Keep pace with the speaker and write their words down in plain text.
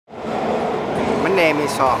name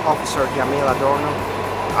is Officer Adorno.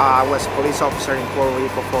 I was a police officer in Puerto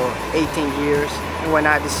Rico for 18 years. And when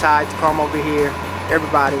I decided to come over here,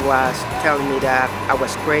 everybody was telling me that I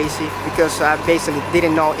was crazy because I basically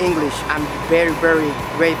didn't know English. I'm very, very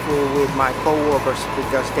grateful with my co-workers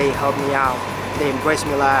because they helped me out. They embraced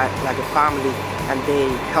me like a family, and they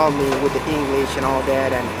helped me with the English and all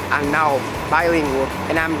that, and I'm now bilingual.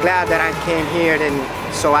 And I'm glad that I came here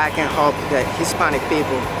so I can help the Hispanic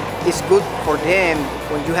people. It's good for them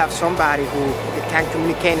when you have somebody who can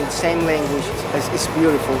communicate in the same language. It's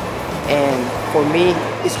beautiful. And for me,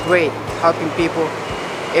 it's great helping people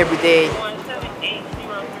every day.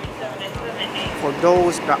 For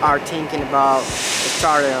those that are thinking about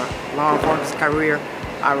starting a law enforcement career,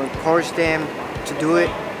 I encourage them to do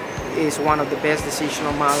it. It's one of the best decisions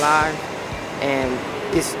of my life, and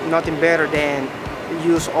it's nothing better than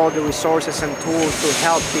use all the resources and tools to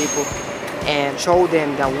help people and show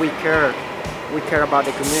them that we care. We care about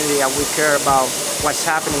the community and we care about what's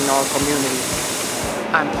happening in our community.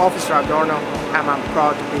 I'm Officer Adorno and I'm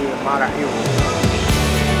proud to be a modern hero.